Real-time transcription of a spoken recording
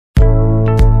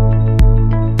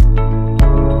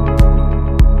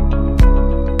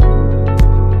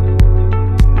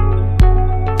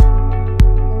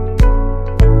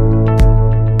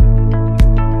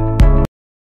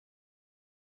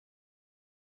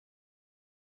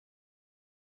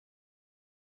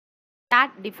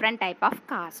That different type of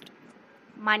cost.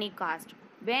 Money cost.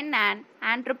 When an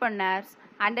entrepreneur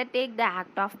undertakes the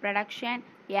act of production,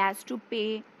 he has to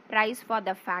pay price for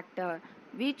the factor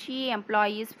which he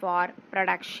employs for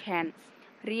production.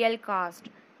 Real cost.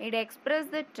 It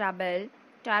expresses the trouble,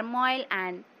 turmoil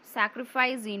and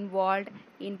sacrifice involved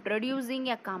in producing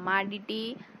a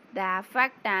commodity, the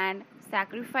effect and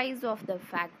sacrifice of the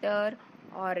factor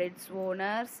or its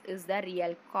owners is the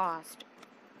real cost.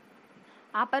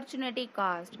 Opportunity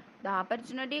cost. The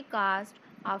opportunity cost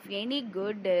of any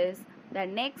good is the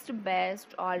next best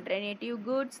alternative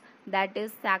goods that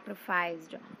is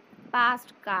sacrificed.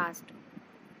 Past cost.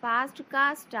 Past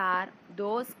costs are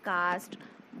those costs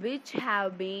which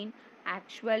have been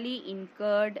actually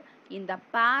incurred in the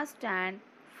past and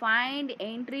find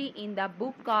entry in the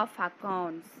book of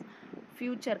accounts.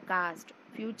 Future cost.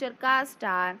 Future costs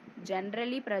are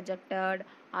generally projected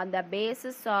on the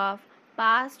basis of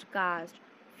past cost.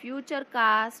 Future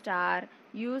costs are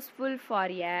useful for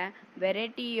a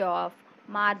variety of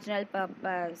marginal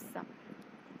purpose.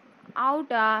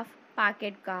 Out of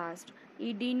pocket cost.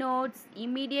 It denotes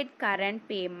immediate current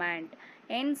payment,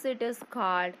 hence it is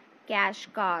called cash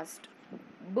cost.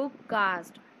 Book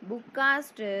cost. Book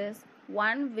cost is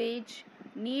one which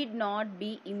need not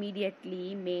be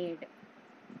immediately made.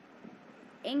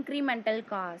 Incremental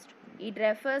cost. It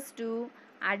refers to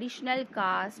additional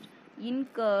cost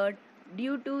incurred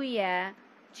due to a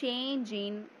change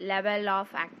in level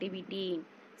of activity.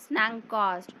 Snug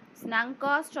cost. Snug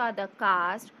costs are the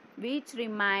costs which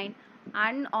remain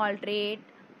unaltered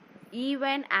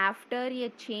even after a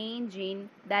change in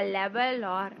the level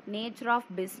or nature of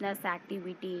business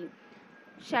activity.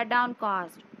 Shutdown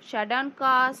cost. Shutdown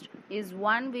cost is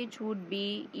one which would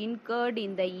be incurred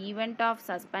in the event of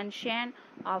suspension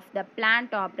of the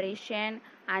plant operation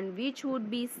and which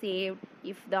would be saved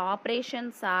if the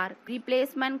operations are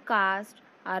replacement cost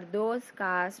are those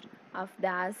costs of the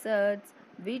assets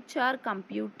which are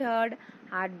computed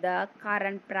at the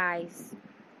current price.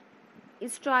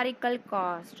 Historical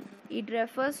cost. It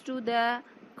refers to the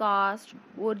cost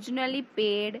originally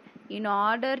paid in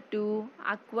order to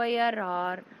acquire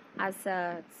or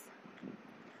assets.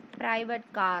 Private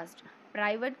cost.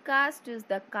 Private cost is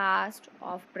the cost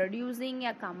of producing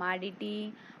a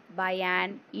commodity by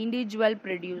an individual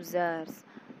producer.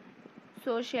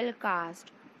 Social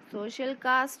cost. Social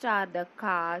costs are the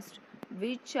costs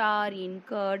which are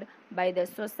incurred by the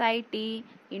society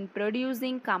in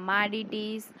producing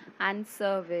commodities and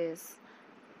service.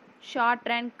 Short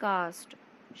run cost.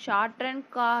 Short run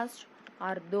costs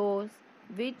are those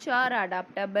which are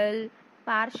adaptable,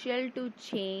 partial to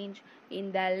change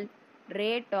in the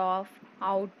rate of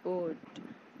output.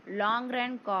 Long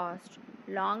run cost.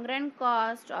 Long run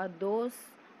costs are those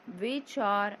which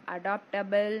are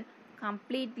adaptable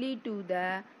completely to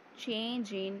the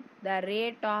change in the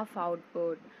rate of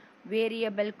output.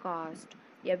 Variable cost.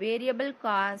 A variable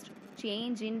cost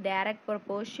change in direct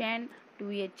proportion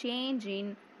to a change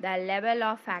in the level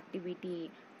of activity.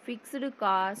 Fixed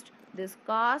cost. These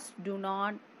costs do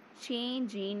not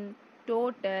change in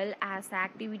total as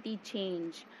activity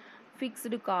change.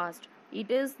 Fixed cost. It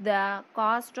is the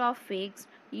cost of fixed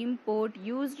input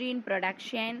used in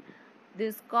production.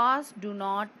 These costs do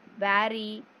not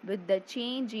vary with the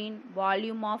change in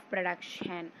volume of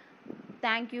production.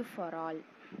 Thank you for all.